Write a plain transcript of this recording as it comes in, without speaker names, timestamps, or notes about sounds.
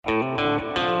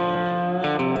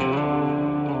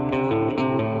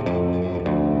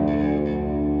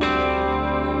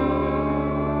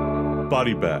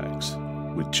Body Bags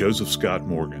with Joseph Scott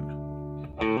Morgan.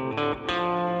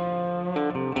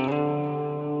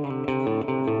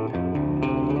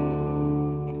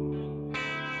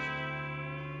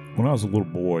 When I was a little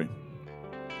boy,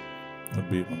 I'd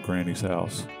be at my granny's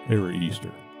house every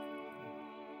Easter.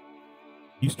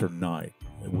 Easter night,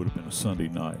 it would have been a Sunday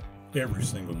night, every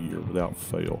single year without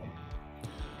fail.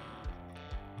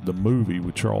 The movie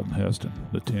with Charlton Heston,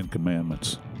 The Ten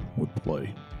Commandments, would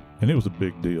play. And it was a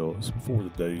big deal. It was before the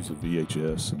days of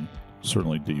VHS and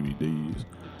certainly DVDs.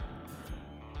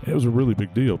 It was a really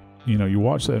big deal. You know, you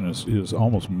watch that and it was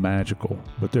almost magical.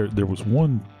 But there was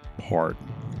one part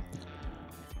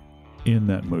in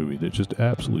that movie that just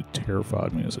absolutely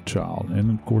terrified me as a child. And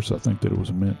of course, I think that it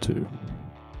was meant to.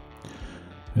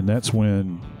 And that's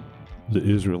when the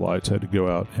Israelites had to go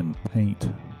out and paint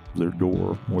their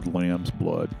door with lamb's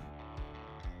blood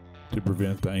to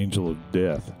prevent the angel of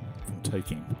death from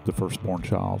taking the firstborn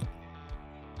child.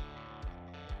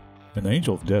 And the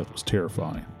angel of death was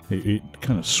terrifying. It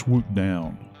kind of swooped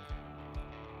down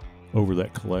over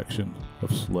that collection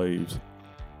of slaves,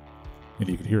 and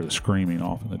you could hear the screaming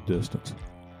off in the distance.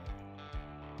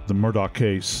 The Murdaugh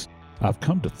case, I've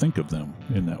come to think of them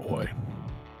in that way.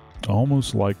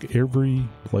 Almost like every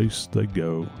place they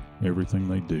go, everything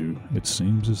they do, it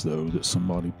seems as though that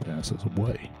somebody passes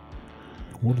away.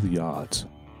 What are the odds?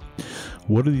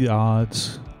 What are the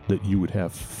odds that you would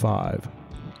have 5,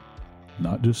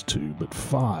 not just 2, but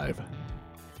 5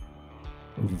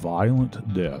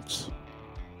 violent deaths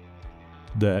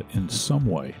that in some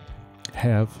way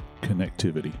have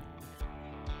connectivity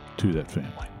to that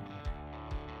family?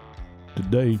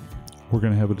 Today, we're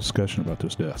going to have a discussion about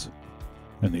those deaths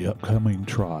and the upcoming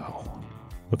trial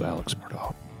of Alex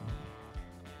Murdaugh.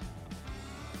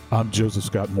 I'm Joseph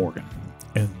Scott Morgan,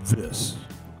 and this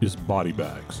is Body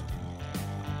Bags.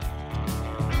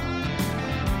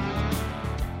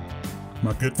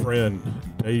 My good friend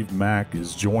Dave Mack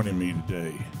is joining me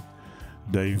today.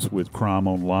 Dave's with Crime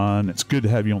Online. It's good to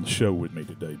have you on the show with me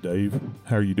today, Dave.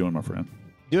 How are you doing, my friend?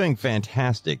 Doing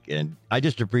fantastic, and I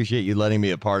just appreciate you letting me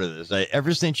a part of this.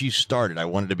 Ever since you started, I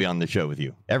wanted to be on the show with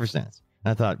you. Ever since.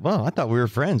 I thought we were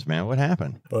friends, man. What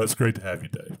happened? Well, it's great to have you,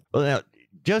 Dave. Well, now,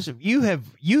 Joseph, you have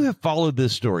followed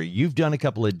this story. You've done a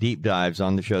couple of deep dives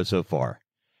on the show so far,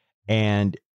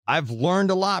 and I've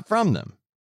learned a lot from them.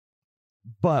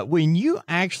 But when you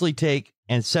actually take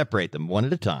and separate them one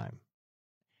at a time,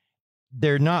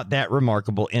 they're not that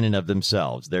remarkable in and of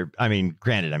themselves.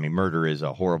 Granted, murder is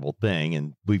a horrible thing,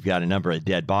 and we've got a number of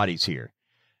dead bodies here.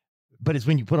 But it's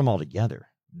when you put them all together,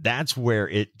 that's where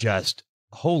it just,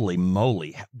 holy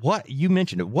moly, what you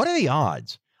mentioned it. What are the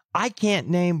odds? I can't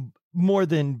name more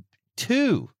than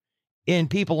 2 in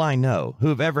people I know who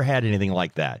have ever had anything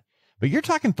like that. But you're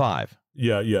talking 5.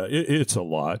 Yeah, it's a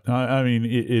lot.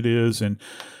 It is. And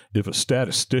if a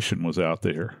statistician was out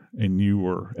there and you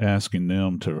were asking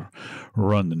them to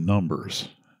run the numbers,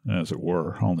 as it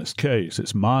were, on this case,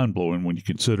 it's mind-blowing when you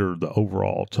consider the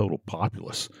overall total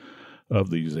populace of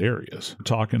these areas.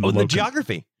 The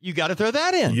geography. You got to throw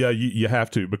that in. Yeah, you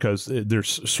have to, because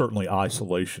there's certainly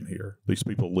isolation here. These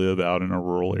people live out in a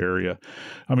rural area.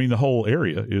 The whole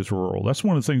area is rural. That's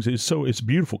one of the things. It's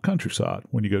beautiful countryside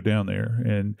when you go down there.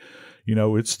 And,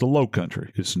 it's the low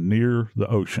country. It's near the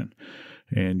ocean.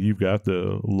 And you've got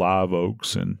the live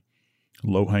oaks and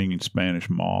low-hanging Spanish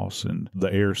moss, and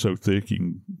the air so thick you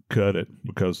can cut it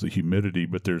because of the humidity,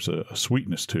 but there's a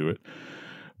sweetness to it.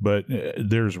 But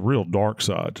there's a real dark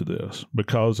side to this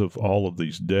because of all of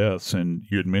these deaths. And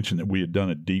you had mentioned that we had done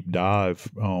a deep dive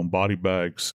on Body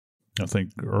Bags. I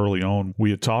think early on we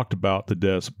had talked about the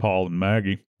deaths of Paul and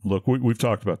Maggie. Look, we've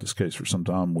talked about this case for some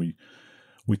time. We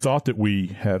thought that we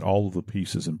had all of the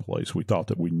pieces in place. We thought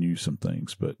that we knew some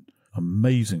things. But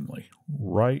amazingly,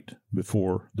 right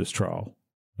before this trial,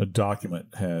 a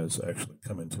document has actually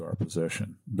come into our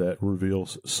possession that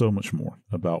reveals so much more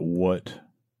about what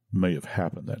may have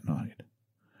happened that night.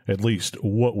 At least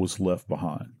what was left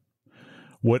behind.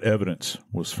 What evidence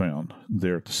was found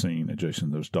there at the scene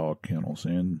adjacent to those dog kennels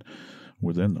and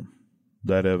within them.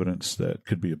 That evidence that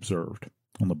could be observed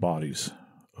on the bodies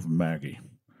of Maggie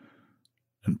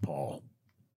and Paul.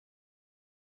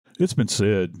 It's been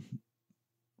said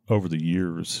over the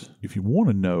years, if you want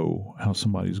to know how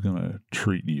somebody's going to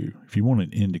treat you, if you want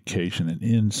an indication, an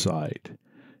insight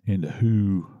into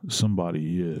who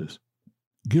somebody is,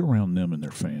 get around them and their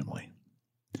family.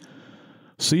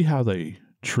 See how they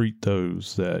treat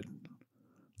those that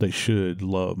they should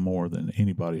love more than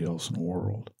anybody else in the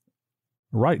world.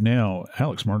 Right now,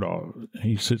 Alex Murdaugh,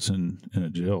 he sits in a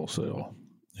jail cell,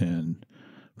 and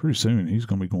pretty soon he's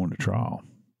going to be going to trial.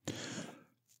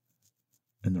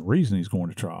 And the reason he's going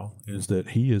to trial is that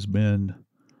he has been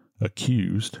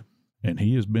accused and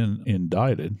he has been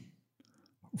indicted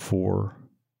for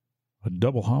a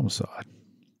double homicide.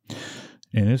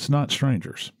 And it's not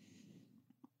strangers.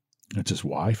 It's his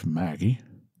wife, Maggie,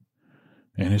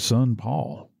 and his son,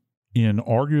 Paul, in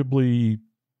arguably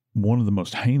one of the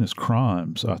most heinous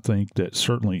crimes, I think, that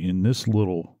certainly in this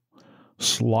little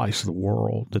slice of the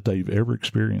world that they've ever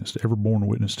experienced, ever borne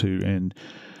witness to. And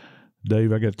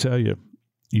Dave, I got to tell you,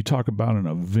 you talk about an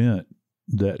event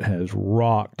that has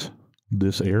rocked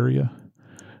this area.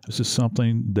 This is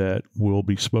something that will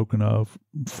be spoken of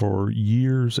for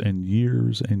years and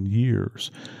years and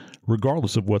years.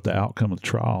 Regardless of what the outcome of the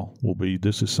trial will be,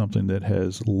 this is something that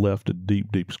has left a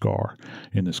deep, deep scar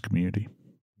in this community.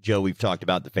 Joe, we've talked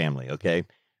about the family, okay?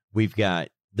 We've got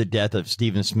the death of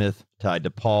Stephen Smith tied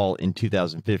to Paul in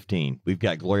 2015. We've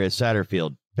got Gloria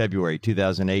Satterfield, February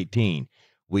 2018.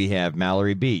 We have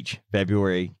Mallory Beach,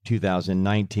 February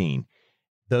 2019.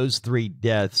 Those three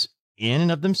deaths, in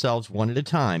and of themselves, one at a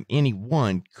time, any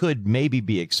one could maybe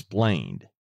be explained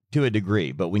to a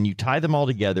degree. But when you tie them all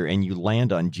together and you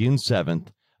land on June 7th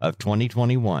of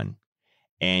 2021,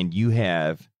 and you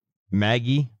have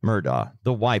Maggie Murdaugh,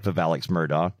 the wife of Alex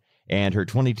Murdaugh, and her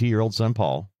 22-year-old son,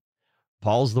 Paul.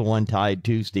 Paul's the one tied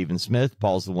to Stephen Smith.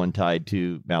 Paul's the one tied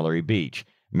to Mallory Beach.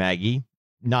 Maggie,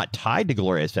 not tied to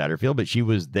Gloria Satterfield, but she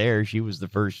was there. She was the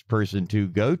first person to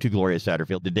go to Gloria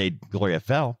Satterfield the day Gloria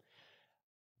fell.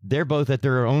 They're both at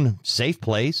their own safe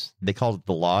place. They called it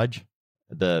the Lodge,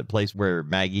 the place where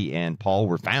Maggie and Paul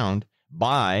were found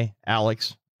by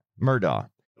Alex Murdaugh.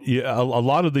 Yeah, a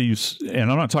lot of these,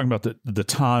 and I'm not talking about the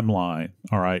timeline,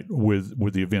 all right,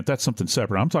 with the event. That's something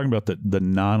separate. I'm talking about the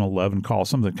 9/11 call.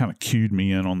 Something that kind of cued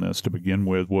me in on this to begin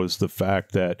with was the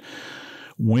fact that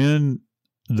when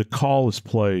the call is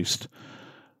placed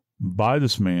by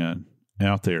this man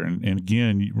out there, and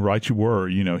again, right you were,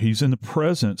 he's in the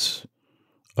presence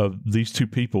of these two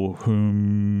people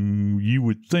whom you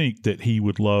would think that he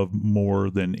would love more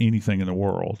than anything in the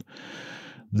world.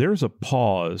 There's a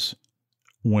pause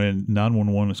when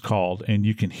 911 is called, and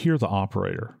you can hear the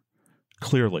operator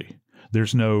clearly.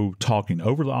 There's no talking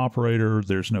over the operator.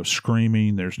 There's no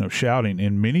screaming. There's no shouting.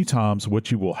 And many times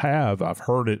what you will have, I've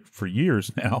heard it for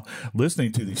years now,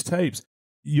 listening to these tapes,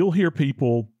 you'll hear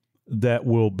people that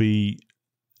will be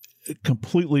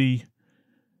completely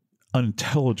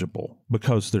unintelligible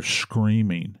because they're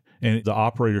screaming. And the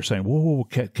operator saying, whoa,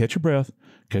 catch your breath,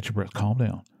 calm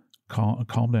down.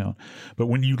 Calm down. But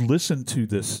when you listen to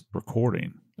this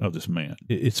recording of this man,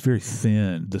 it's very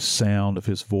thin, the sound of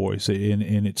his voice, and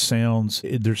it sounds,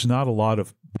 there's not a lot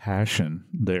of passion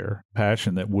there,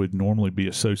 passion that would normally be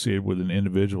associated with an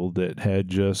individual that had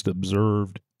just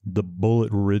observed the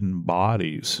bullet-ridden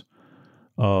bodies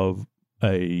of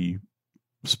a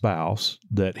spouse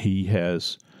that he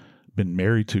has been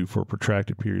married to for a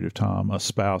protracted period of time, a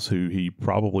spouse who he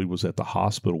probably was at the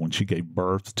hospital when she gave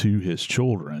birth to his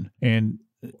children. And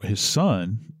his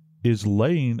son is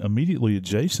laying immediately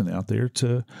adjacent out there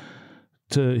to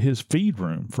his feed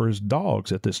room for his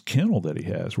dogs at this kennel that he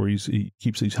has where he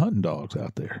keeps these hunting dogs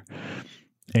out there.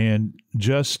 And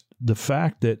just the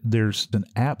fact that there's an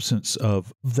absence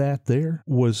of that there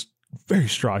was very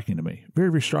striking to me.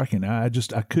 Very, very striking. I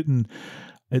couldn't.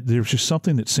 There was just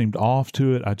something that seemed off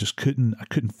to it. I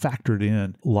couldn't factor it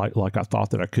in like I thought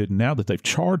that I could. Now that they've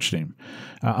charged him,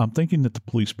 I'm thinking that the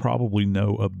police probably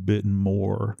know a bit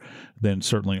more than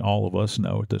certainly all of us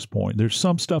know at this point. There's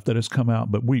some stuff that has come out,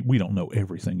 but we don't know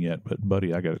everything yet. But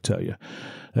buddy, I got to tell you,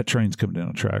 that train's coming down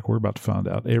the track. We're about to find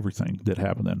out everything that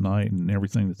happened that night and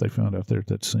everything that they found out there at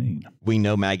that scene. We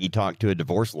know Maggie talked to a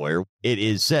divorce lawyer. It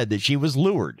is said that she was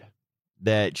lured,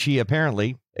 that she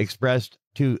apparently expressed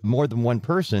to more than one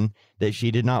person that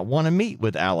she did not want to meet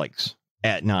with Alex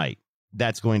at night.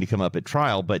 That's going to come up at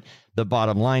trial. But the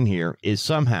bottom line here is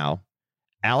somehow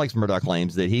Alex Murdaugh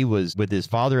claims that he was with his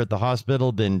father at the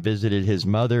hospital, then visited his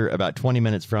mother about 20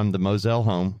 minutes from the Moselle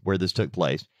home where this took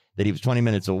place, that he was 20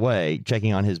 minutes away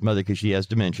checking on his mother because she has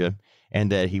dementia,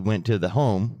 and that he went to the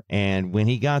home. And when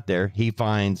he got there, he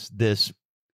finds this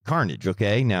carnage.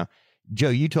 Okay. Now, Joe,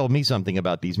 you told me something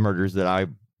about these murders that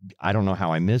I don't know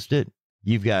how I missed it.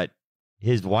 You've got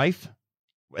his wife,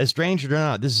 a stranger or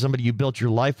not, this is somebody you built your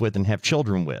life with and have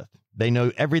children with. They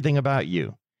know everything about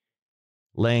you.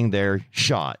 Laying there,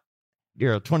 shot.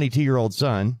 Your 22-year-old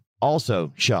son,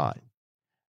 also shot.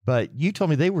 But you told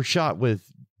me they were shot with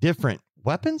different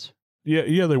weapons?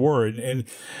 Yeah, they were. And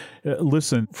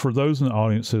listen, for those in the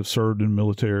audience that have served in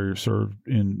military or served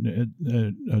in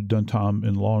done time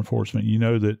in law enforcement, you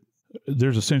know that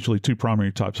there's essentially two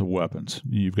primary types of weapons.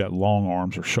 You've got long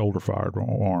arms or shoulder-fired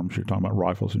arms. You're talking about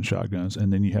rifles and shotguns.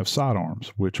 And then you have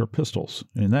sidearms, which are pistols.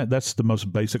 And that's the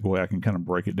most basic way I can kind of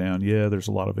break it down. Yeah, there's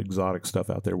a lot of exotic stuff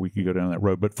out there. We could go down that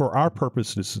road. But for our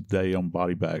purposes today on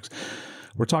Body Bags,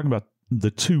 we're talking about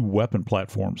the two weapon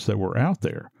platforms that were out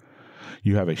there.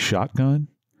 You have a shotgun,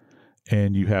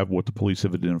 and you have what the police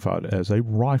have identified as a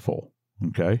rifle.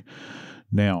 Okay?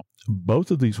 Now, both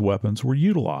of these weapons were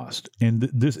utilized, and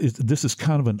this is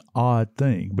kind of an odd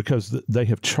thing because they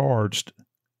have charged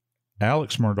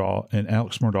Alex Murdaugh and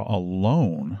Alex Murdaugh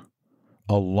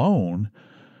alone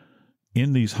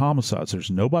in these homicides.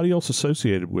 There's nobody else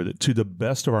associated with it, to the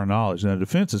best of our knowledge. Now, the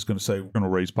defense is going to say we're going to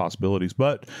raise possibilities,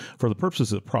 but for the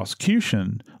purposes of the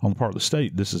prosecution on the part of the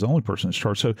state, this is the only person that's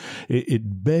charged. So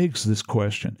it begs this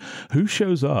question: who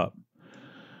shows up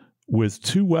with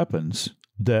two weapons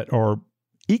that are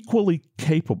equally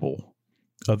capable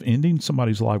of ending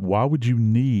somebody's life? Why would you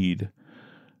need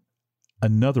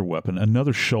another weapon,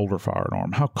 another shoulder-fired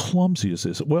arm? How clumsy is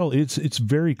this? Well, it's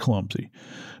very clumsy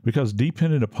because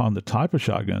dependent upon the type of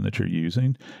shotgun that you're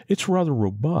using, it's rather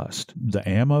robust. The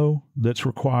ammo that's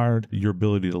required, your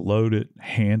ability to load it,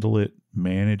 handle it,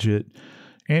 manage it.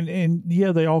 And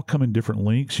yeah, they all come in different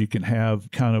lengths. You can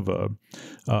have kind of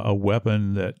a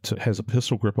weapon that has a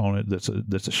pistol grip on it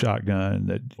that's a shotgun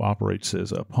that operates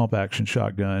as a pump action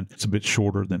shotgun. It's a bit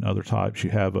shorter than other types.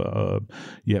 You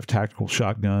have tactical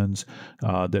shotguns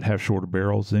that have shorter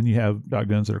barrels. Then you have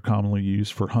shotguns that are commonly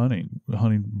used for hunting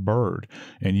bird,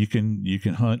 and you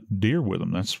can hunt deer with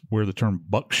them. That's where the term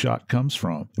buckshot comes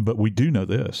from. But we do know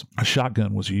this: a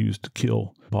shotgun was used to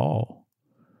kill Paul.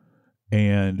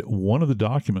 And one of the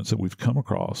documents that we've come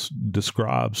across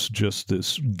describes just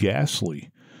this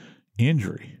ghastly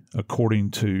injury,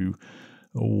 according to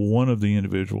one of the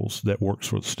individuals that works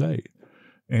for the state.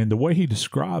 And the way he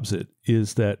describes it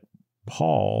is that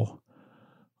Paul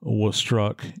was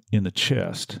struck in the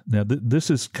chest. Now, this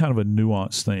is kind of a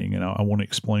nuanced thing, and I want to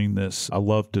explain this. I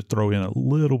love to throw in a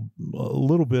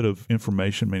little bit of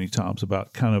information many times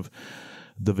about kind of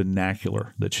the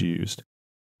vernacular that's used.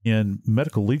 In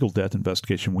medical legal death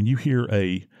investigation, when you hear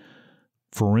a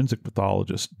forensic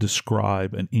pathologist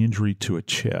describe an injury to a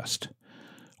chest,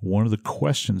 one of the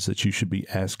questions that you should be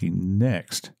asking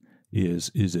next is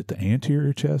it the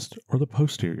anterior chest or the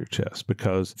posterior chest?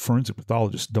 Because forensic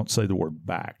pathologists don't say the word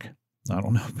back. I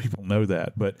don't know if people know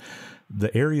that, but the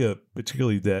area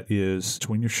particularly that is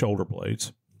between your shoulder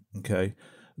blades, okay,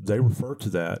 they refer to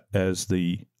that as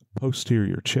the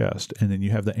posterior chest, and then you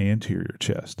have the anterior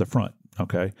chest, the front.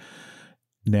 Okay.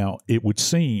 Now, it would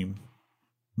seem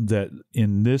that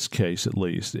in this case, at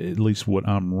least what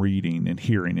I'm reading and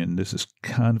hearing, and this is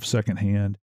kind of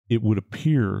secondhand, it would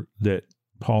appear that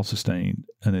Paul sustained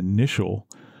an initial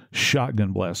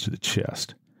shotgun blast to the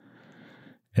chest.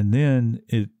 And then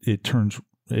it turns,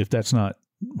 if that's not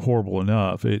horrible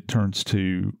enough, it turns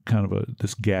to kind of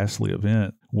this ghastly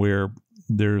event where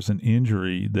there's an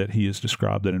injury that he has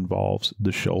described that involves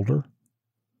the shoulder,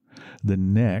 the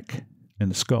neck, and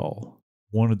the skull.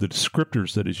 One of the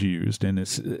descriptors that is used, and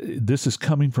this is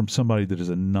coming from somebody that is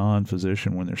a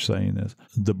non-physician when they're saying this,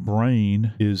 the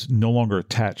brain is no longer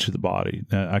attached to the body.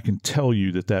 Now, I can tell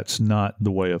you that that's not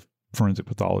the way a forensic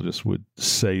pathologist would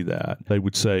say that. They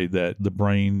would say that the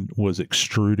brain was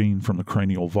extruding from the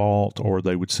cranial vault, or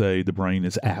they would say the brain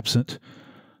is absent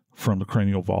from the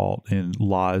cranial vault and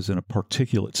lies in a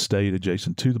particulate state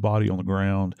adjacent to the body on the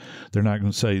ground. They're not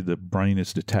going to say the brain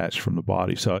is detached from the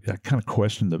body. So I kind of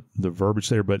question the verbiage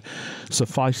there, but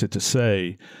suffice it to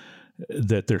say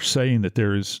that they're saying that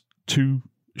there is two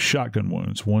shotgun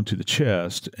wounds, one to the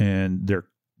chest, and they're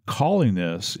calling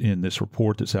this in this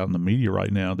report that's out in the media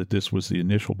right now that this was the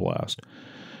initial blast.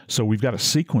 So we've got a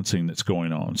sequencing that's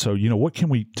going on. So, what can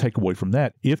we take away from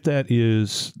that? If that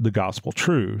is the gospel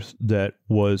truth, that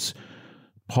was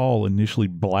Paul initially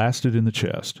blasted in the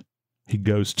chest, he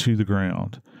goes to the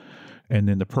ground, and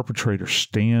then the perpetrator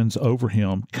stands over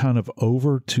him, kind of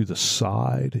over to the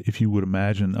side, if you would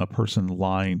imagine a person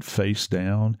lying face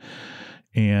down,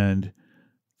 and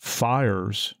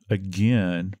fires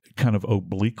again, kind of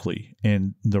obliquely,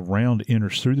 and the round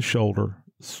enters through the shoulder,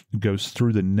 goes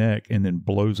through the neck, and then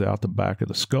blows out the back of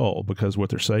the skull, because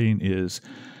what they're saying is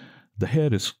the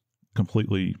head is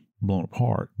completely blown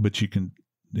apart, but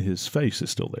his face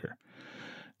is still there.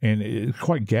 And it's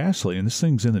quite ghastly. And this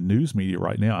thing's in the news media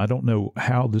right now. I don't know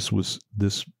how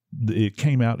it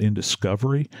came out in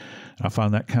Discovery. I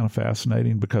find that kind of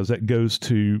fascinating because that goes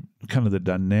to kind of the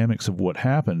dynamics of what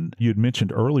happened. You had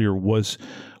mentioned earlier, was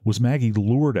Maggie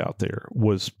lured out there?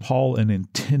 Was Paul an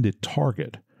intended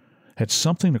target? had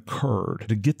something occurred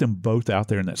to get them both out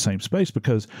there in that same space,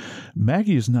 because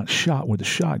Maggie is not shot with a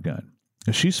shotgun.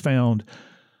 She's found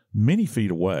many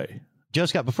feet away. Joe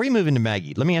Scott, before you move into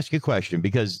Maggie, let me ask you a question,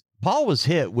 because Paul was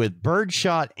hit with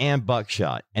birdshot and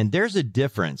buckshot, and there's a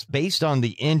difference based on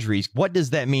the injuries. What does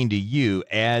that mean to you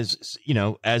as,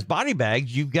 as body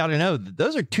bags? You've got to know that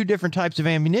those are two different types of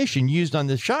ammunition used on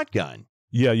the shotgun.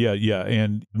 Yeah.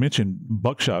 And I mentioned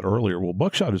buckshot earlier. Well,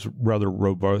 buckshot is rather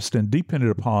robust, and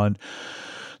dependent upon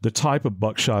the type of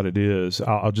buckshot it is,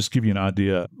 I'll just give you an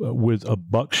idea. With a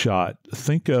buckshot,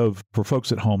 think of, for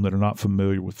folks at home that are not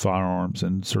familiar with firearms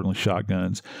and certainly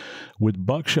shotguns, with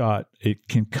buckshot, it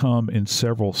can come in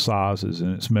several sizes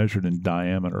and it's measured in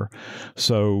diameter.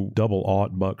 So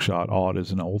double-aught buckshot, aught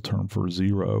is an old term for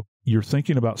zero. You're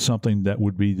thinking about something that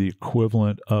would be the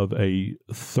equivalent of a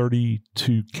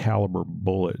 .32 caliber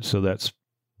bullet. So that's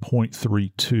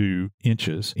 0.32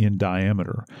 inches in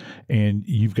diameter. And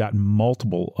you've got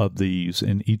multiple of these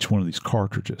in each one of these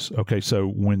cartridges. Okay, so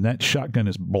when that shotgun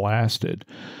is blasted,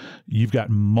 you've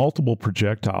got multiple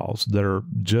projectiles that are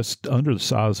just under the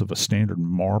size of a standard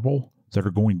marble that are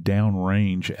going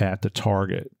downrange at the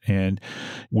target. And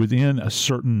within a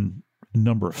certain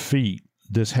number of feet,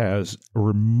 this has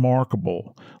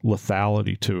remarkable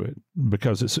lethality to it,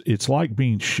 because it's like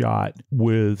being shot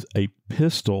with a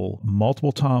pistol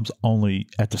multiple times, only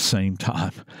at the same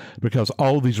time, because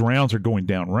all of these rounds are going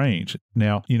down range.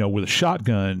 Now, with a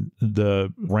shotgun,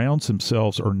 the rounds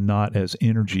themselves are not as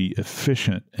energy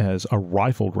efficient as a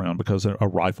rifled round, because a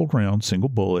rifled round, single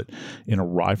bullet in a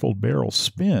rifled barrel,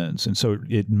 spins. And so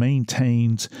it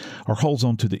maintains or holds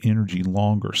on to the energy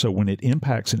longer. So when it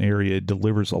impacts an area, it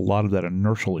delivers a lot of that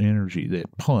inertial energy,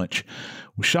 that punch.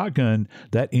 With shotgun,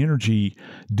 that energy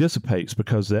dissipates,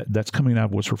 because that's coming out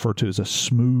of what's referred to as a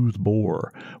smooth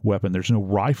bore weapon. There's no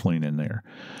rifling in there.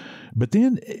 But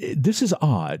then, this is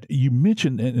odd. You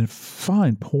mentioned, and a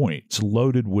fine point, it's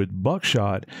loaded with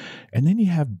buckshot, and then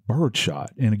you have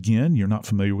birdshot. And again, you're not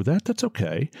familiar with that. That's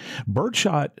okay.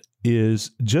 Birdshot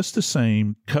is just the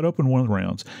same. Cut open one of the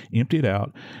rounds, empty it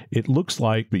out. It looks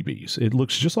like BBs. It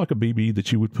looks just like a BB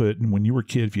that you would put when you were a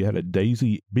kid if you had a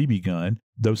Daisy BB gun,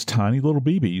 those tiny little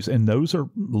BBs. And those are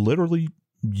literally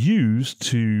used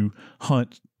to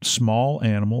hunt small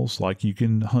animals, like you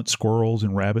can hunt squirrels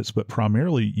and rabbits, but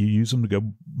primarily you use them to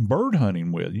go bird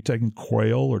hunting with. You're taking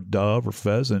quail or dove or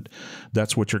pheasant,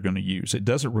 that's what you're going to use. It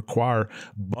doesn't require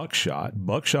buckshot.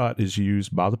 Buckshot is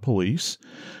used by the police.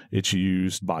 It's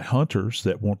used by hunters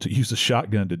that want to use a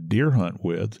shotgun to deer hunt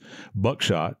with.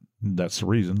 Buckshot, that's the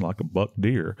reason, like a buck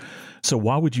deer. So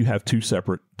why would you have two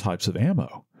separate types of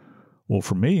ammo? Well,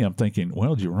 for me, I'm thinking,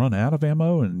 well, did you run out of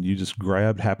ammo and you just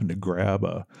happened to grab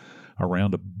a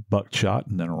round of buckshot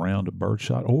and then a round of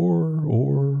birdshot?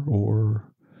 Or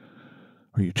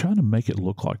are you trying to make it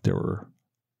look like there were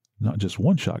not just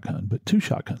one shotgun, but two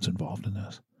shotguns involved in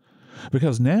this?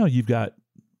 Because now you've got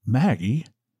Maggie.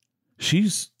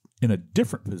 She's in a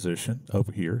different position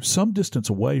over here, some distance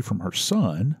away from her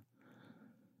son,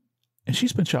 and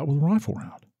she's been shot with a rifle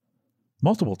round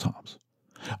multiple times.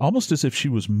 Almost as if she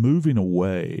was moving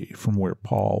away from where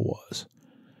Paul was.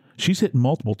 She's hit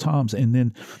multiple times, and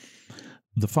then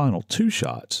the final two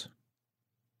shots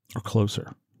are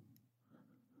closer.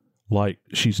 Like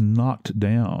she's knocked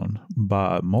down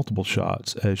by multiple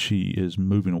shots as she is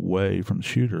moving away from the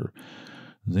shooter.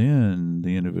 Then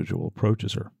the individual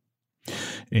approaches her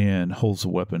and holds the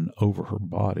weapon over her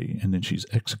body, and then she's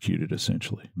executed,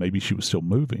 essentially. Maybe she was still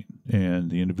moving,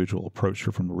 and the individual approached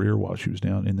her from the rear while she was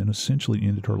down, and then essentially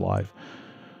ended her life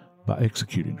by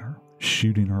executing her,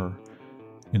 shooting her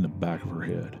in the back of her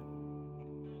head.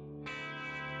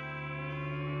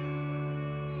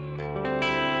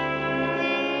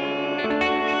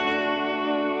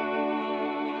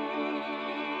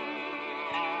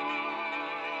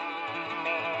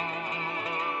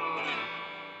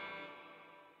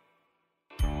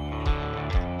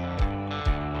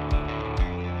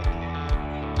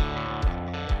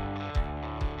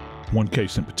 One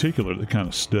case in particular that kind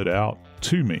of stood out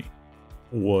to me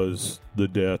was the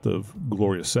death of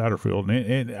Gloria Satterfield.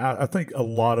 And I think a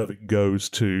lot of it goes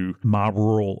to my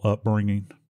rural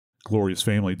upbringing. Gloria's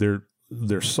family,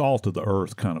 they're salt of the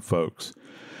earth kind of folks.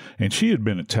 And she had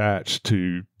been attached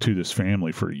to this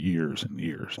family for years and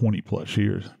years, 20 plus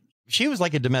years. She was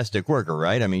like a domestic worker,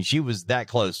 right? I mean, she was that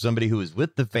close, somebody who was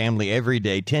with the family every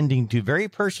day, tending to very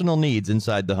personal needs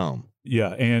inside the home. Yeah,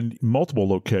 and multiple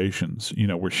locations,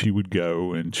 where she would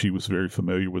go, and she was very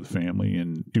familiar with the family,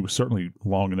 and she was certainly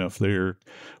long enough there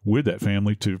with that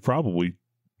family to probably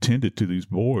tended to these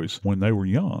boys when they were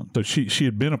young. So she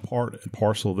had been a part and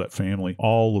parcel of that family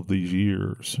all of these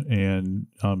years. And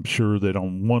I'm sure that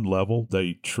on one level,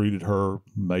 they treated her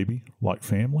maybe like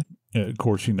family. Of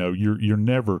course, you're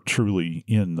never truly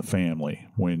in the family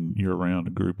when you're around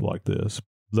a group like this.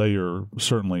 They are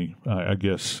certainly, I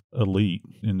guess, elite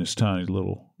in this tiny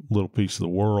little piece of the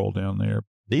world down there.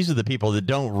 These are the people that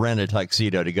don't rent a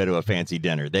tuxedo to go to a fancy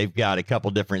dinner. They've got a couple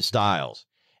different styles.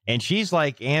 And she's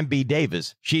like Ann B.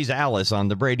 Davis. She's Alice on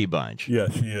the Brady Bunch. Yeah,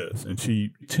 she is. And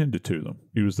she tended to them.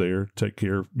 He was there to take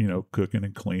care of, cooking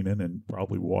and cleaning and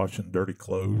probably washing dirty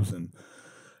clothes and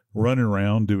running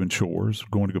around doing chores,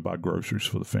 going to go buy groceries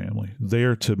for the family,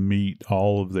 there to meet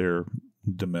all of their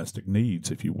domestic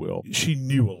needs, if you will. She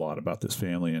knew a lot about this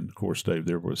family. And, of course, Dave,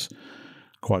 there was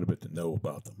quite a bit to know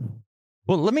about them.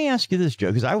 Well, let me ask you this, Joe,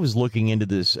 because I was looking into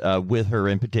this with her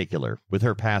in particular, with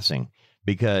her passing,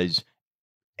 because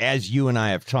as you and I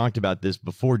have talked about this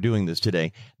before doing this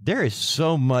today, there is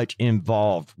so much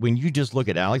involved when you just look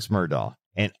at Alex Murdaugh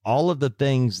and all of the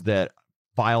things that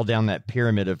file down that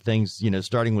pyramid of things,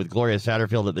 starting with Gloria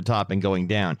Satterfield at the top and going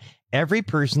down. Every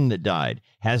person that died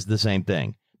has the same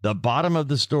thing. The bottom of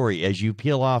the story, as you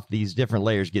peel off these different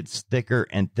layers, gets thicker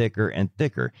and thicker and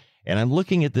thicker. And I'm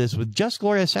looking at this with just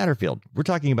Gloria Satterfield. We're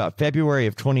talking about February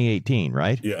of 2018,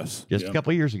 right? Yes. Just a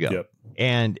couple of years ago. Yep.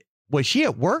 And was she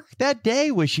at work that day?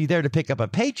 Was she there to pick up a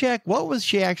paycheck? What was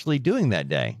she actually doing that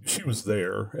day? She was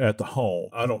there at the home.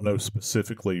 I don't know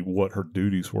specifically what her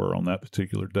duties were on that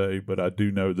particular day, but I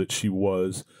do know that she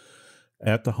was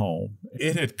at the home.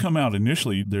 It had come out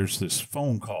initially, there's this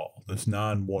phone call, this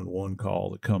 911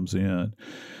 call that comes in.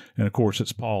 And of course,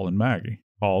 it's Paul and Maggie.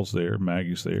 Paul's there,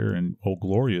 Maggie's there, and old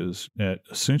Gloria's at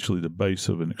essentially the base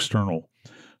of an external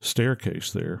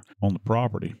staircase there on the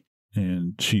property.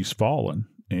 And she's fallen,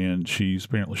 and she's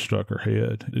apparently struck her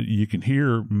head. You can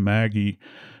hear Maggie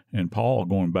and Paul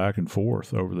going back and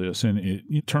forth over this. And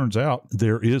it turns out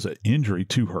there is an injury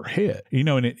to her head.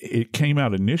 And it came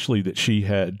out initially that she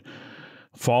had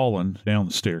fallen down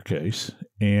the staircase.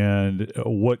 And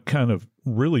what kind of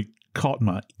really caught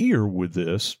my ear with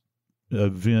this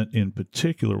event in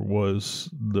particular was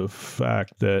the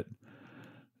fact that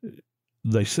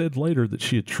they said later that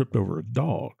she had tripped over a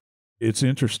dog. It's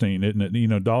interesting, isn't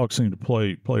it? Dogs seem to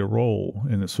play a role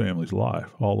in this family's life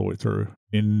all the way through.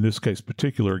 In this case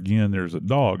particular, again, there's a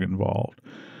dog involved.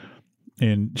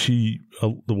 And she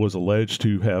was alleged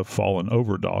to have fallen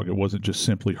over a dog. It wasn't just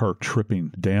simply her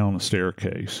tripping down a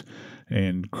staircase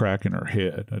and cracking her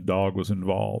head. A dog was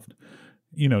involved.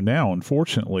 Now,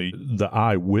 unfortunately, the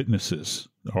eyewitnesses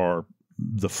are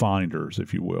the finders,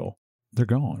 if you will. They're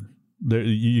gone.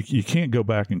 You can't go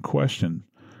back and question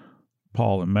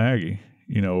Paul and Maggie,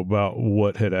 about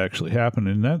what had actually happened.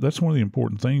 And that's one of the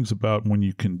important things about when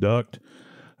you conduct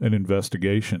an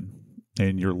investigation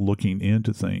and you're looking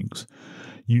into things.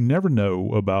 You never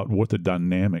know about what the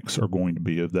dynamics are going to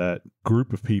be of that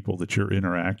group of people that you're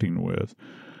interacting with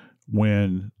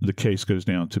when the case goes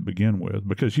down to begin with.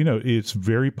 Because, it's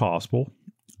very possible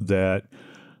that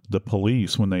the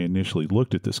police, when they initially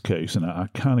looked at this case, and I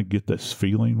kind of get this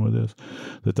feeling with this,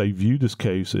 that they viewed this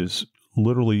case as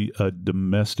literally a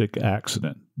domestic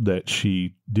accident, that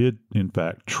she did, in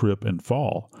fact, trip and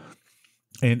fall.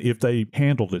 And if they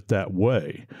handled it that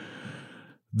way,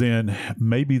 then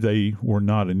maybe they were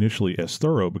not initially as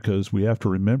thorough, because we have to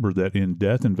remember that in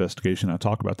death investigation, I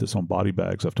talk about this on Body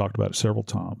Bags, I've talked about it several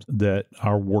times, that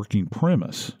our working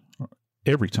premise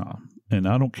every time, and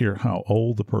I don't care how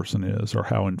old the person is or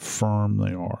how infirm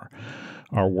they are,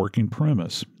 our working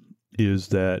premise is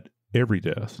that every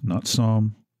death, not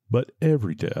some, but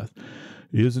every death,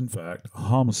 is in fact a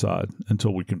homicide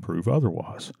until we can prove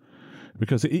otherwise.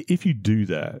 Because if you do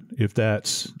that, if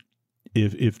that's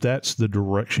the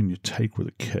direction you take with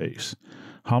a case,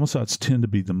 homicides tend to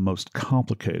be the most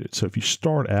complicated. So if you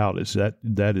start out as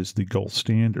that is the gold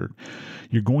standard,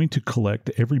 you're going to collect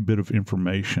every bit of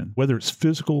information, whether it's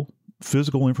physical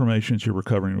information that you're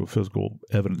recovering with physical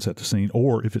evidence at the scene,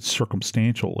 or if it's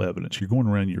circumstantial evidence, you're going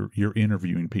around, you're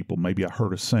interviewing people. Maybe I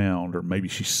heard a sound, or maybe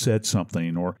she said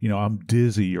something, or, I'm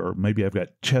dizzy, or maybe I've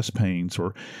got chest pains,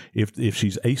 or if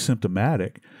she's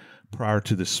asymptomatic prior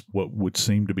to this, what would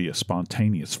seem to be a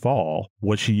spontaneous fall,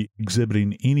 was she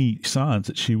exhibiting any signs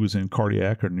that she was in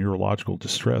cardiac or neurological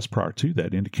distress prior to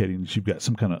that, indicating that you've got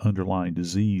some kind of underlying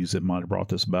disease that might have brought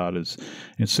this about, as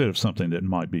instead of something that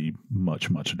might be much,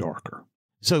 much darker.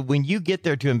 So when you get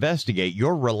there to investigate,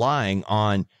 you're relying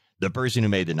on the person who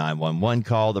made the 911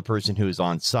 call, the person who is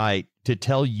on site, to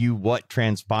tell you what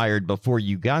transpired before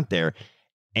you got there.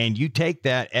 And you take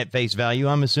that at face value,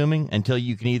 I'm assuming, until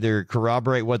you can either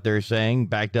corroborate what they're saying,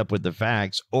 backed up with the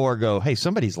facts, or go, hey,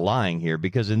 somebody's lying here.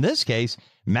 Because in this case,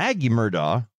 Maggie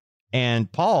Murdaugh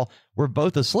and Paul were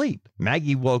both asleep.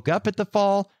 Maggie woke up at the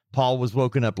fall. Paul was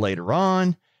woken up later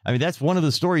on. I mean, that's one of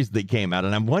the stories that came out,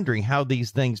 and I'm wondering how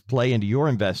these things play into your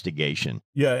investigation.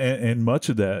 Yeah, and much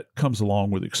of that comes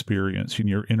along with experience, and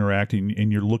you're interacting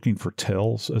and you're looking for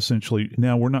tells, essentially.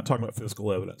 Now, we're not talking about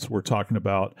physical evidence. We're talking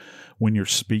about when you're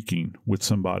speaking with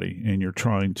somebody and you're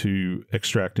trying to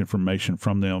extract information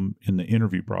from them in the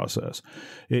interview process.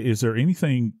 Is there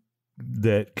anything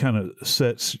that kind of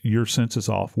sets your senses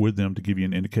off with them to give you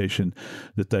an indication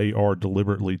that they are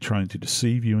deliberately trying to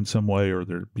deceive you in some way, or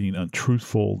they're being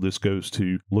untruthful? This goes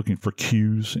to looking for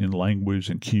cues in language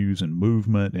and cues in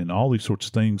movement and all these sorts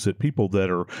of things that people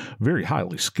that are very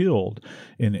highly skilled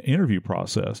in the interview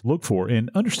process look for.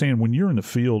 And understand, when you're in the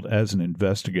field as an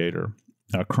investigator,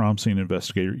 a crime scene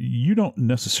investigator, you don't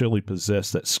necessarily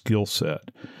possess that skill set,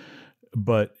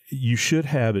 but you should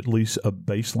have at least a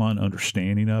baseline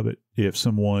understanding of it if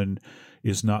someone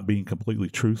is not being completely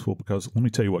truthful, because let me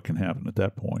tell you what can happen at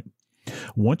that point.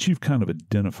 Once you've kind of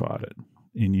identified it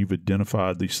and you've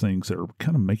identified these things that are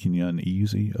kind of making you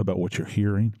uneasy about what you're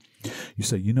hearing, you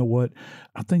say, you know what,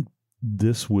 I think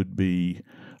this would be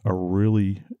a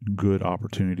really good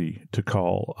opportunity to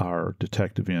call our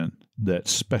detective in that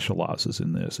specializes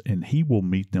in this, and he will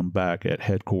meet them back at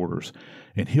headquarters,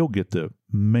 and he'll get the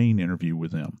main interview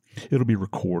with them. It'll be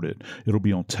recorded. It'll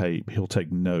be on tape. He'll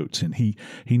take notes, and he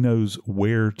knows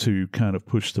where to kind of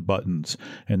push the buttons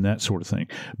and that sort of thing.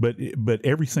 But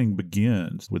everything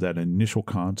begins with that initial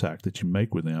contact that you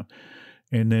make with them,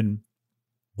 and then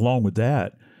along with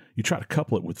that, you try to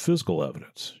couple it with physical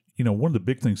evidence. You know, one of the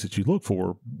big things that you look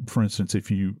for instance, if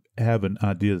you have an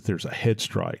idea that there's a head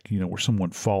strike, you know, where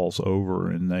someone falls over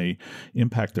and they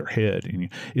impact their head, and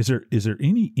is there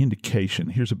any indication?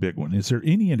 Here's a big one. Is there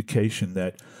any indication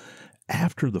that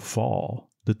after the fall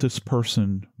that this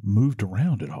person moved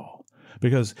around at all?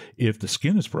 Because if the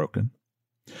skin is broken,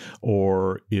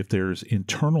 or if there's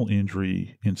internal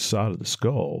injury inside of the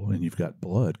skull and you've got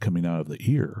blood coming out of the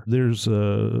ear, there's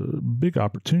a big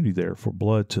opportunity there for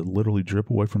blood to literally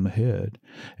drip away from the head.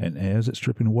 And as it's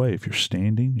dripping away, if you're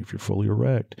standing, if you're fully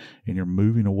erect, and you're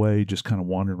moving away, just kind of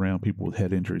wandering around, people with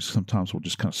head injuries sometimes will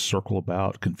just kind of circle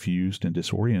about, confused and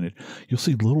disoriented. You'll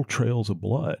see little trails of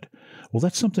blood. Well,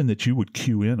 that's something that you would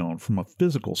cue in on from a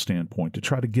physical standpoint to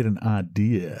try to get an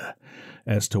idea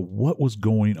as to what was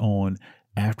going on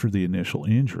after the initial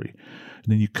injury.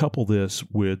 And then you couple this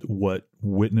with what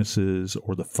witnesses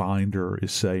or the finder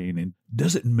is saying, and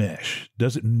does it mesh?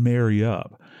 Does it marry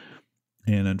up?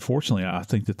 And unfortunately, I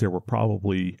think that there were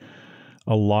probably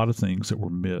a lot of things that were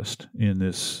missed in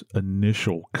this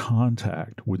initial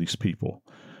contact with these people.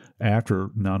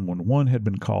 After 911 had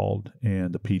been called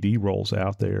and the PD rolls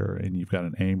out there and you've got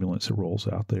an ambulance that rolls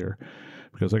out there.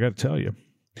 Because I got to tell you,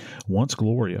 once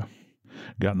Gloria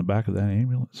got in the back of that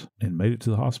ambulance and made it to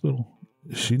the hospital,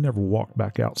 she never walked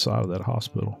back outside of that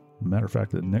hospital. Matter of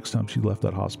fact, the next time she left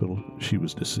that hospital, she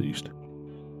was deceased.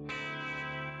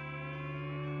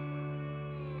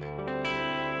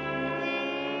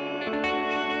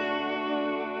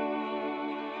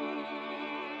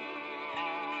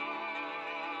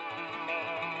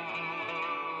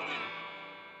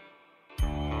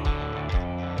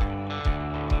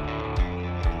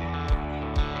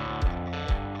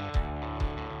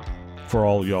 For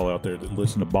all of y'all out there that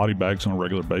listen to Body Bags on a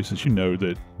regular basis, you know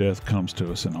that death comes to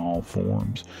us in all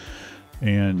forms.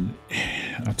 And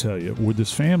I tell you, with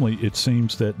this family, it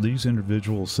seems that these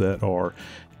individuals that are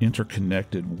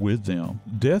interconnected with them,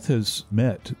 death has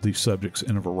met these subjects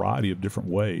in a variety of different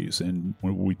ways. And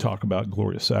when we talk about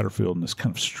Gloria Satterfield and this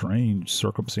kind of strange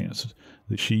circumstances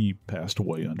that she passed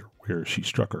away under, where she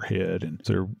struck her head and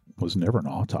there was never an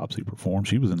autopsy performed.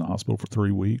 She was in the hospital for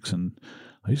 3 weeks and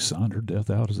they signed her death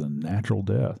out as a natural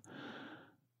death.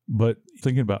 But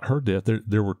thinking about her death,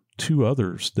 there were two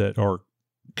others that are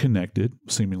connected,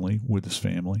 seemingly, with this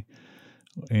family.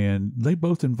 And they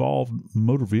both involved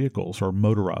motor vehicles or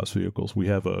motorized vehicles. We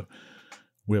have a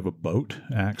boat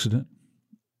accident,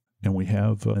 and we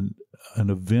have an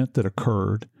event that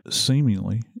occurred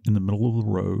seemingly in the middle of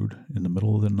the road, in the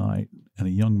middle of the night, and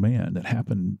a young man that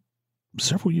happened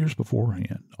several years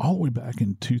beforehand, all the way back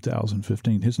in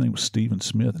 2015. His name was Stephen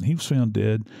Smith, and he was found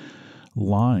dead,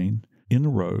 lying in the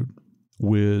road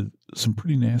with some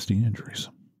pretty nasty injuries.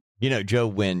 You know, Joe,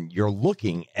 when you're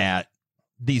looking at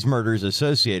these murders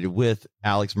associated with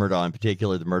Alex Murdaugh, in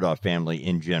particular, the Murdaugh family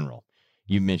in general,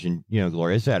 you mentioned,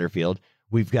 Gloria Satterfield.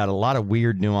 We've got a lot of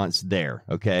weird nuance there,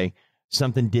 okay?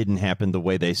 Something didn't happen the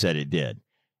way they said it did.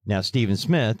 Now, Stephen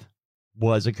Smith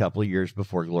was a couple of years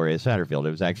before Gloria Satterfield.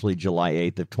 It was actually July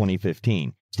 8th of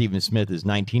 2015. Stephen Smith is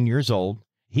 19 years old.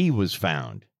 He was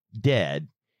found dead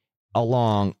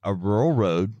along a rural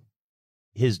road.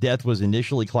 His death was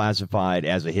initially classified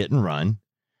as a hit and run,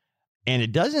 and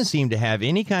it doesn't seem to have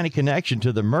any kind of connection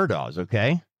to the Murdaughs,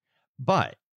 okay?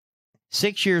 But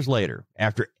 6 years later,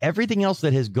 after everything else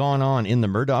that has gone on in the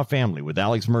Murdaugh family with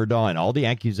Alex Murdaugh and all the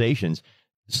accusations,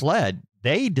 SLED,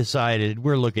 they decided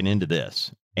we're looking into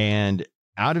this. And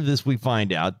out of this, we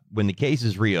find out when the case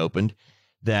is reopened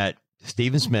that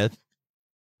Stephen Smith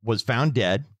was found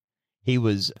dead. He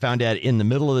was found dead in the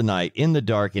middle of the night in the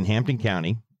dark in Hampton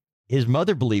County. His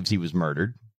mother believes he was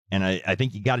murdered. And I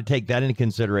think you got to take that into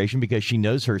consideration because she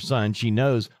knows her son. She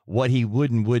knows what he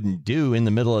would and wouldn't do in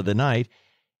the middle of the night.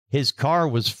 His car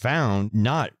was found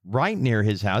not right near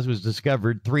his house. It was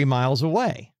discovered 3 miles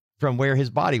away from where his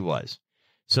body was.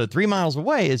 So 3 miles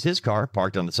away is his car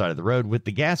parked on the side of the road with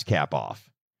the gas cap off,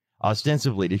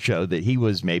 ostensibly to show that he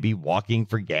was maybe walking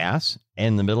for gas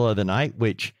in the middle of the night,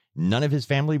 which none of his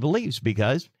family believes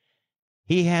because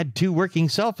he had 2 working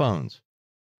cell phones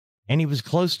and he was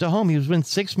close to home. He was within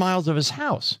 6 miles of his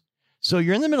house. So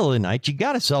you're in the middle of the night. You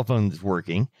got a cell phone that's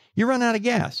working. You run out of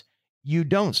gas. You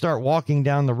don't start walking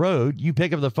down the road. You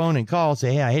pick up the phone and call,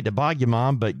 say, hey, I hate to bog you,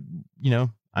 Mom, but,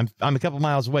 I'm a couple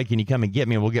miles away. Can you come and get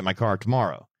me and we'll get my car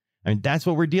tomorrow? I mean, that's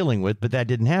what we're dealing with, but that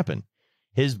didn't happen.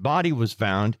 His body was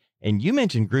found, and you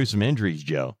mentioned gruesome injuries,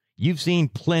 Joe. You've seen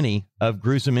plenty of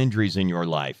gruesome injuries in your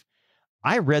life.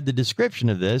 I read the description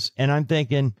of this, and I'm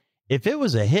thinking, if it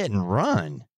was a hit and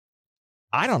run,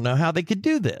 I don't know how they could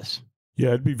do this. Yeah,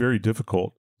 it'd be very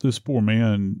difficult. This poor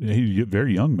man, he's a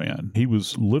very young man. He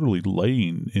was literally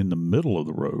laying in the middle of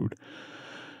the road.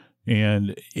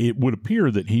 And it would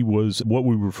appear that he was what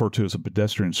we refer to as a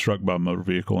pedestrian struck by a motor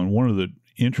vehicle. And one of the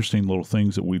interesting little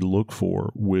things that we look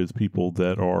for with people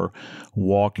that are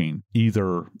walking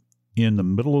either in the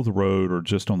middle of the road or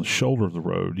just on the shoulder of the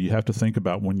road, you have to think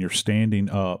about when you're standing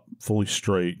up fully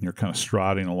straight and you're kind of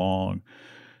striding along.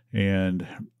 And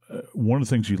one of the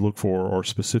things you look for are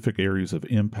specific areas of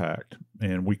impact.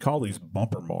 And we call these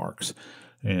bumper marks.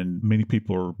 And many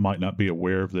people might not be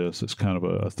aware of this. It's kind of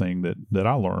a thing that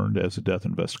I learned as a death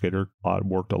investigator. I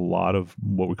worked a lot of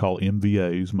what we call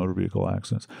MVAs, motor vehicle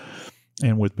accidents.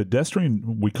 And with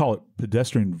pedestrian, we call it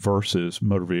pedestrian versus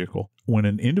motor vehicle. When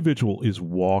an individual is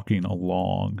walking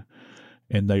along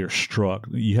and they are struck,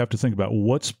 you have to think about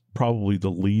what's probably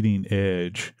the leading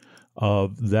edge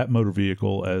of that motor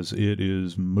vehicle as it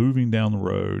is moving down the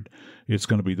road. It's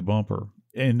going to be the bumper.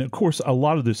 And of course, a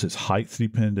lot of this is height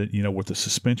dependent, what the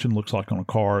suspension looks like on a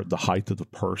car, the height of the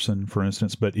person, for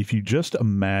instance. But if you just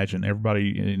imagine,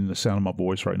 everybody in the sound of my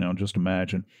voice right now, just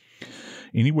imagine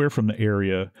anywhere from the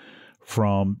area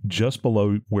from just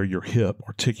below where your hip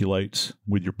articulates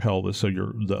with your pelvis, so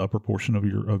the upper portion of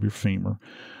your femur,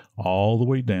 all the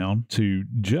way down to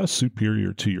just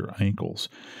superior to your ankles.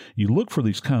 You look for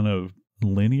these kind of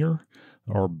linear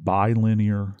or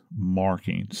bilinear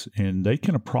markings, and they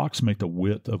can approximate the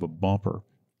width of a bumper.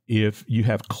 If you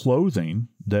have clothing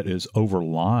that is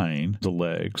overlying the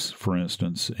legs, for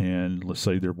instance, and let's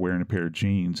say they're wearing a pair of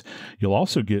jeans, you'll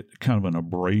also get kind of an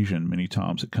abrasion many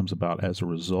times that comes about as a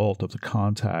result of the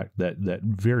contact, that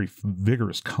very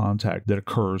vigorous contact that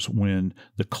occurs when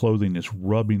the clothing is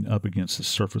rubbing up against the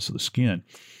surface of the skin.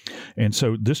 And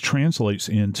so this translates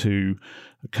into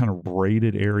a kind of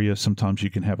braided area. Sometimes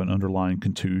you can have an underlying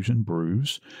contusion,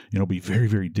 bruise. It'll be very,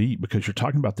 very deep because you're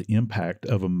talking about the impact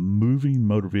of a moving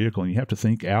motor vehicle. And you have to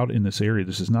think out in this area.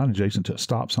 This is not adjacent to a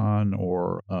stop sign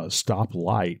or a stop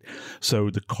light.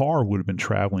 So the car would have been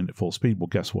traveling at full speed. Well,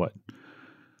 guess what?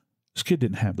 This kid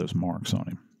didn't have those marks on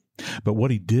him. But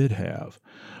what he did have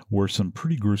were some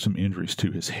pretty gruesome injuries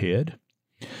to his head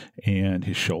and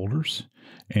his shoulders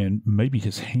and maybe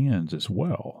his hands as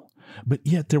well. But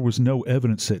yet there was no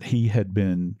evidence that he had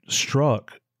been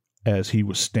struck as he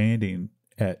was standing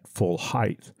at full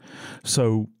height.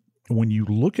 So when you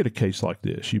look at a case like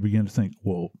this, you begin to think,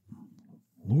 well,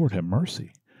 Lord have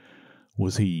mercy.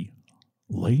 Was he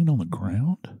laying on the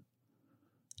ground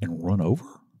and run over?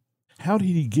 How did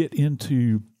he get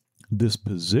into this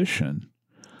position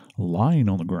lying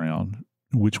on the ground,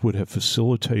 which would have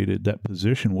facilitated, that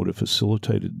position would have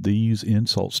facilitated these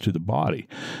insults to the body?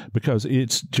 Because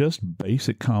it's just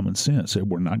basic common sense.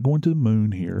 We're not going to the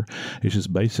moon here. It's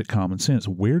just basic common sense.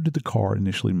 Where did the car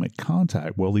initially make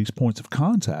contact? Well, these points of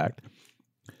contact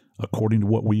according to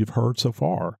what we have heard so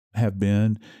far, have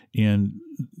been in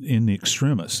the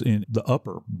extremis, in the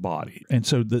upper body. And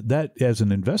so that as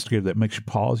an investigator, that makes you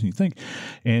pause and you think.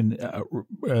 And a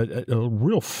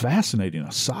real fascinating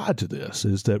aside to this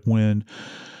is that when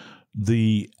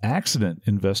the accident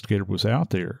investigator was out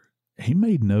there, he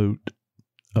made note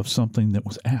of something that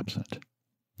was absent.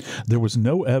 There was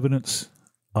no evidence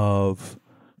of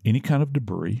any kind of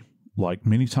debris. Like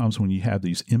many times when you have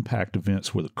these impact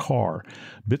events with a car,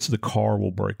 bits of the car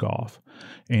will break off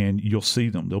and you'll see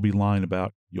them. They'll be lying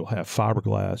about. You'll have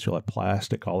fiberglass, you'll have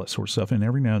plastic, all that sort of stuff, and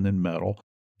every now and then metal.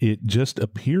 It just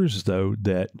appears as though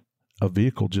that a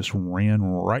vehicle just ran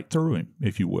right through him,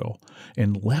 if you will,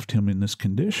 and left him in this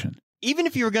condition. Even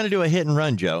if you were going to do a hit and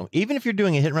run, Joe, even if you're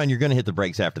doing a hit and run, you're going to hit the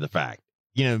brakes after the fact.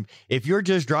 You know, if you're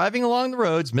just driving along the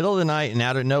roads, middle of the night, and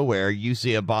out of nowhere, you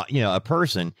see a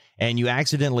person and you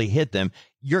accidentally hit them,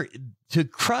 to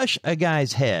crush a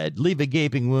guy's head, leave a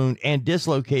gaping wound, and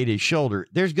dislocate his shoulder,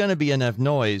 there's going to be enough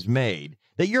noise made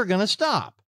that you're going to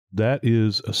stop. That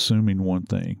is assuming one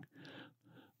thing,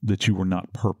 that you were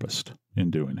not purposed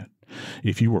in doing it.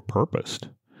 If you were purposed,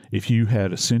 if you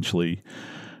had essentially,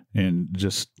 and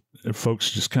just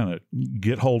folks just kind of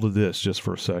get hold of this just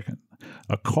for a second,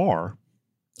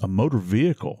 a motor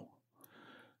vehicle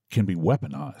can be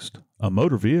weaponized. A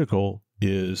motor vehicle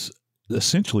is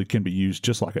essentially can be used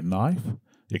just like a knife.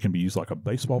 It can be used like a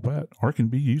baseball bat, or it can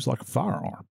be used like a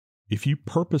firearm. If you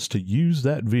purpose to use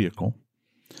that vehicle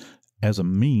as a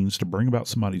means to bring about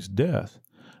somebody's death,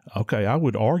 okay, I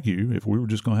would argue if we were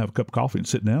just going to have a cup of coffee and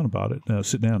sit down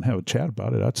and have a chat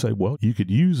about it, I'd say, well, you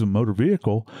could use a motor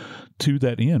vehicle to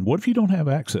that end. What if you don't have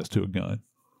access to a gun?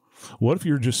 What if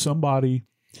you're just somebody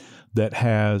that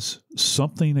has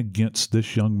something against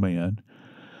this young man,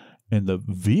 and the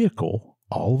vehicle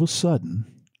all of a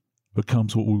sudden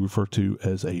becomes what we refer to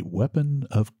as a weapon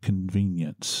of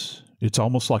convenience? It's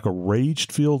almost like a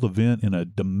rage-filled event in a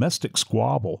domestic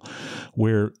squabble,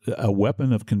 where a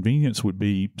weapon of convenience would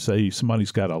be, say,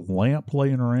 somebody's got a lamp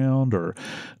laying around, or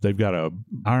they've got a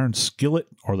iron skillet,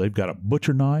 or they've got a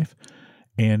butcher knife,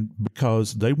 and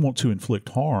because they want to inflict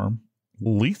harm,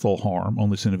 lethal harm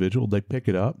on this individual, they pick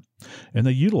it up and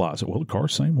they utilize it. Well, the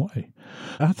car's the same way.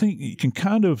 I think you can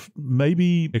kind of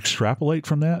maybe extrapolate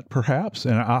from that, perhaps,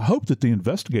 and I hope that the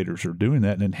investigators are doing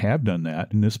that and have done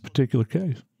that in this particular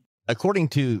case. According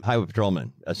to highway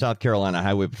patrolman, South Carolina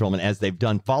highway patrolman, as they've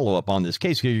done follow-up on this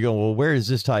case, you're going, well, where is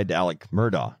this tied to Alec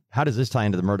Murdaugh? How does this tie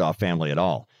into the Murdaugh family at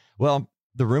all? Well,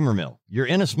 the rumor mill. You're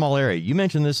in a small area. You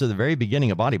mentioned this at the very beginning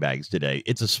of Body Bags today.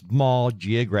 It's a small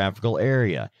geographical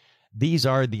area. These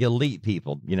are the elite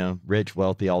people, rich,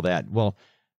 wealthy, all that. Well,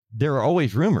 there are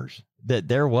always rumors that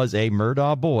there was a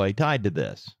Murdaugh boy tied to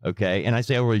this. Okay. And I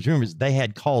say always rumors. They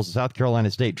had calls. The South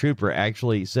Carolina State Trooper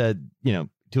actually said,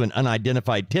 to an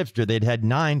unidentified tipster, they'd had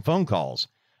 9 phone calls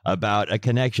about a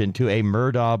connection to a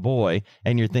Murdaugh boy.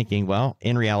 And you're thinking, well,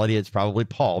 in reality, it's probably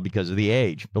Paul because of the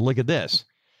age. But look at this.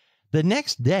 The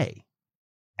next day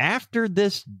after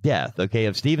this death,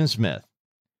 of Stephen Smith,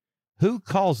 who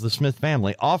calls the Smith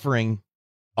family offering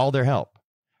all their help?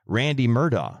 Randy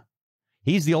Murdaugh.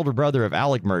 He's the older brother of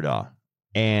Alec Murdaugh.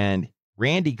 And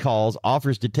Randy calls,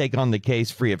 offers to take on the case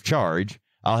free of charge.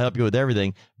 I'll help you with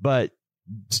everything. But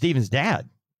Stephen's dad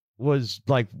was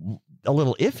like a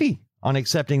little iffy on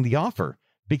accepting the offer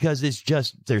because it's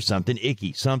just, there's something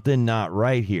icky, something not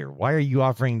right here. Why are you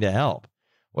offering to help?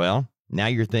 Well, now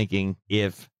you're thinking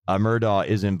if a Murdaugh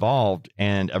is involved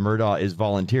and a Murdaugh is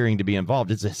volunteering to be involved,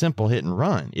 it's a simple hit and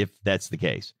run. If that's the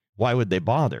case, why would they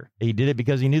bother? He did it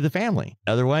because he knew the family.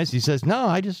 Otherwise, he says, no,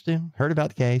 I just heard about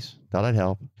the case, thought I'd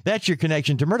help. That's your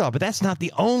connection to Murdaugh, but that's not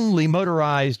the only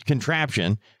motorized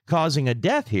contraption causing a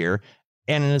death here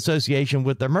and an association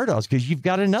with the Murdaughs, because you've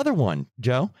got another one,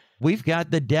 Joe. We've got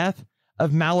the death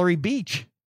of Mallory Beach.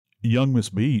 Young Miss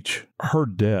Beach, her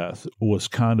death was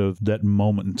kind of that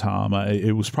moment in time.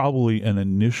 It was probably an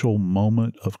initial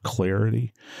moment of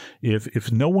clarity.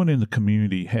 If no one in the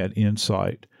community had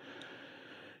insight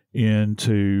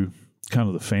into kind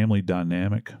of the family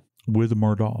dynamic with the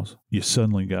Murdaughs, you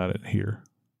suddenly got it here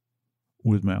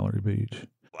with Mallory Beach.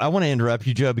 I want to interrupt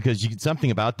you, Joe, because something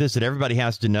about this that everybody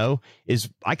has to know is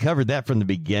I covered that from the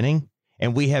beginning,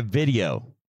 and we have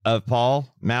video of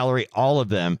Paul, Mallory, all of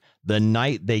them, the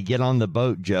night they get on the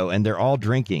boat, Joe, and they're all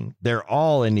drinking. They're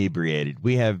all inebriated.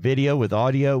 We have video with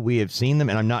audio. We have seen them,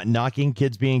 and I'm not knocking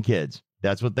kids being kids.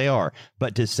 That's what they are.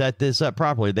 But to set this up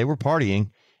properly, they were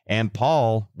partying, and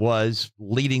Paul was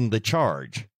leading the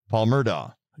charge, Paul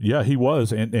Murdaugh. Yeah, he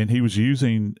was, and he was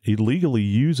illegally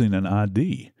using an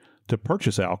ID to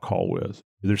purchase alcohol with.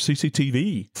 There's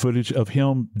CCTV footage of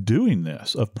him doing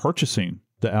this, of purchasing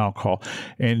the alcohol.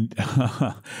 And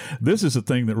this is the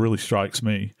thing that really strikes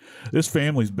me. This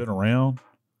family's been around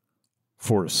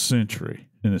for a century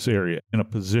in this area in a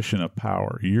position of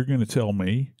power. You're going to tell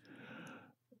me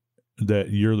that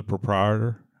you're the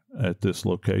proprietor at this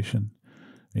location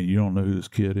and you don't know who this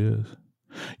kid is?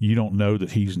 You don't know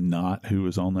that he's not who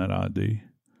is on that ID,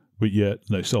 but yet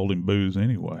they sold him booze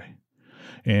anyway.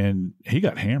 And he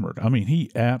got hammered. I mean,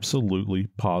 he absolutely,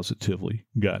 positively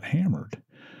got hammered.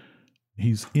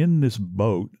 He's in this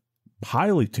boat,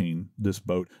 piloting this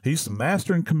boat. He's the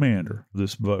master and commander of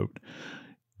this boat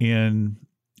in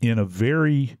a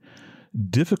very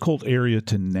difficult area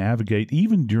to navigate,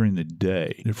 even during the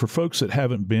day. For folks that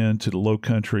haven't been to the low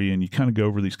country, and you kind of go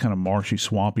over these kind of marshy,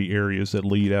 swampy areas that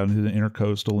lead out into the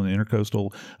intercoastal, and the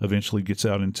intercoastal eventually gets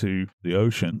out into the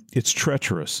ocean, it's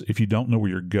treacherous if you don't know where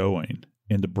you're going.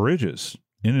 And the bridges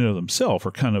in and of themselves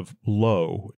are kind of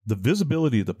low. The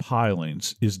visibility of the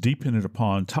pilings is dependent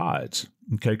upon tides,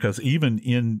 okay? Because even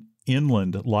in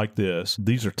inland like this,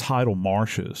 these are tidal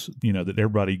marshes, that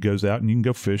everybody goes out and you can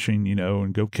go fishing,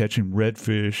 and go catching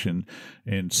redfish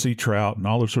and sea trout and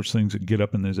all those sorts of things that get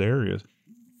up in those areas.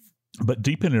 But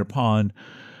depending upon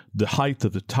the height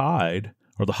of the tide,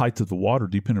 or the height of the water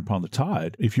depending upon the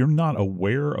tide, if you're not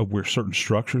aware of where certain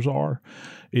structures are,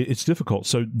 it's difficult.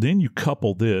 So then you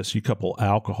couple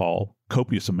alcohol,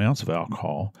 copious amounts of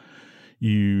alcohol.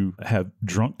 You have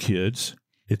drunk kids.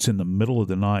 It's in the middle of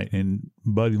the night. And,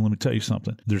 buddy, let me tell you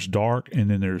something. There's dark, and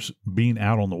then there's being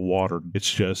out on the water. It's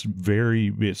just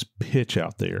it's pitch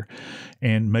out there.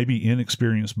 And maybe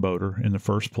inexperienced boater in the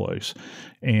first place.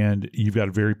 And you've got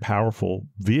a very powerful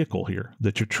vehicle here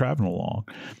that you're traveling along.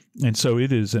 And so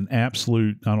it is an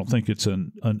absolute, I don't think it's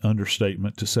an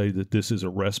understatement to say that this is a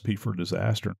recipe for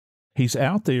disaster. He's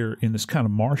out there in this kind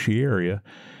of marshy area,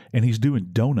 and he's doing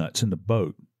donuts in the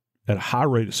boat at a high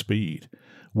rate of speed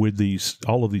with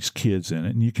all of these kids in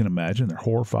it. And you can imagine they're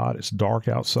horrified. It's dark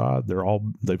outside.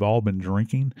 They've all been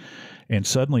drinking. And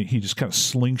suddenly he just kind of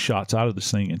slingshots out of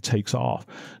this thing and takes off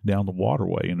down the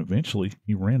waterway. And eventually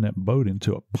he ran that boat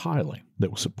into a piling that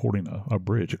was supporting a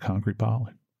bridge, a concrete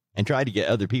piling. And tried to get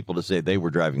other people to say they were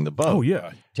driving the boat. Oh,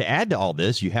 yeah. To add to all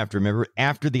this, you have to remember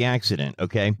after the accident,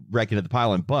 okay, wrecking of the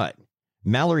piling, but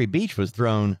Mallory Beach was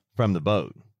thrown from the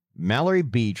boat. Mallory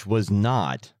Beach was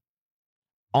not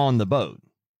on the boat.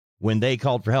 When they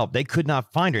called for help, they could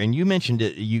not find her. And you mentioned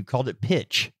it, you called it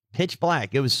pitch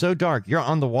black. It was so dark. You're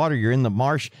on the water. You're in the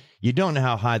marsh. You don't know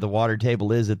how high the water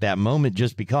table is at that moment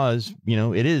just because,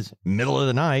 it is middle of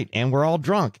the night and we're all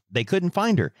drunk. They couldn't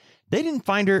find her. They didn't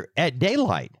find her at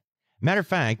daylight. Matter of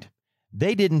fact,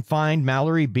 they didn't find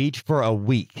Mallory Beach for a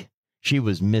week. She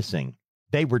was missing.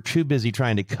 They were too busy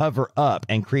trying to cover up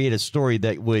and create a story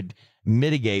that would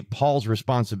mitigate Paul's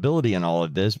responsibility in all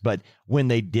of this. But when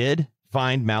they did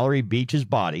find Mallory Beach's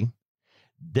body,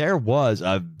 there was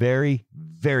a very,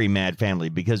 very mad family,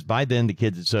 because by then the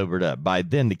kids had sobered up. By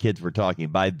then the kids were talking.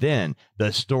 By then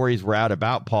the stories were out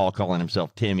about Paul calling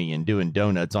himself Timmy and doing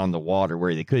donuts on the water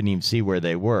where they couldn't even see where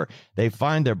they were. They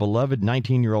find their beloved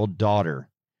 19-year-old daughter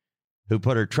who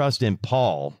put her trust in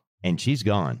Paul, and she's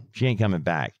gone. She ain't coming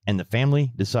back. And the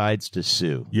family decides to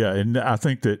sue. Yeah, and I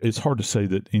think that it's hard to say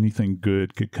that anything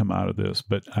good could come out of this,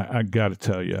 but I got to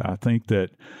tell you, I think that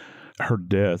her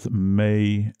death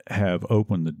may have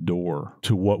opened the door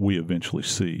to what we eventually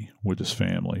see with this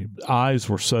family. Eyes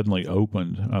were suddenly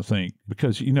opened, I think,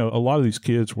 because, a lot of these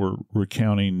kids were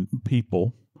recounting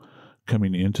people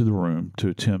coming into the room to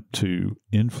attempt to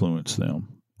influence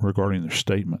them regarding their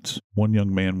statements. One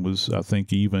young man was, I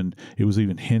think, it was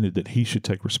even hinted that he should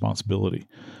take responsibility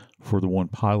for the one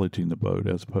piloting the boat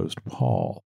as opposed to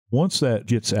Paul. Once that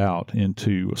gets out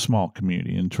into a small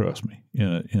community, and trust me,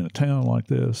 in a town like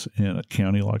this, in a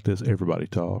county like this, everybody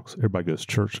talks. Everybody goes to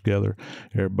church together.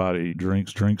 Everybody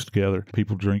drinks together.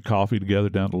 People drink coffee together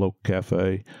down at the local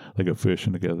cafe. They go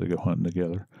fishing together. They go hunting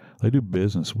together. They do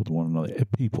business with one another.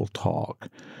 People talk.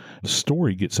 The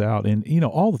story gets out, and,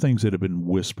 all the things that have been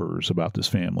whispers about this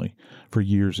family for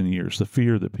years and years, the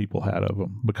fear that people had of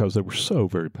them because they were so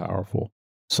very powerful.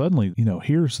 Suddenly,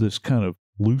 here's this kind of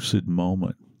lucid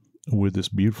moment with this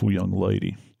beautiful young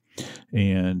lady,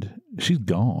 and she's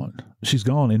gone. She's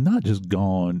gone, and not just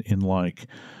gone in like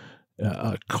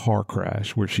a car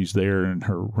crash where she's there and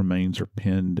her remains are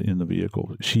pinned in the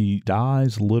vehicle. She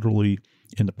dies literally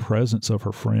in the presence of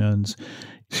her friends.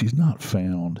 She's not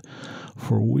found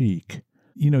for a week.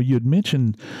 You had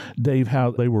mentioned, Dave, how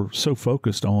they were so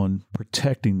focused on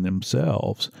protecting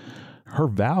themselves. Her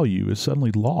value is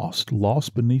suddenly lost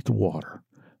beneath the water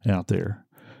out there.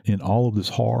 in all of this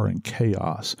horror and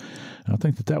chaos. And I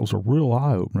think that was a real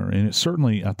eye-opener. And it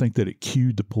certainly, I think that it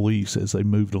cued the police as they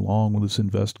moved along with this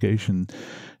investigation.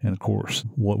 And, of course,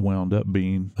 what wound up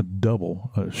being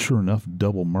a sure enough,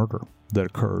 double murder that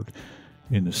occurred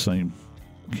in the same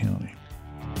county.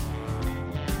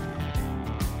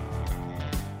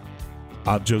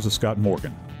 I'm Joseph Scott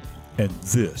Morgan, and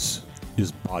this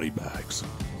is Body Bags.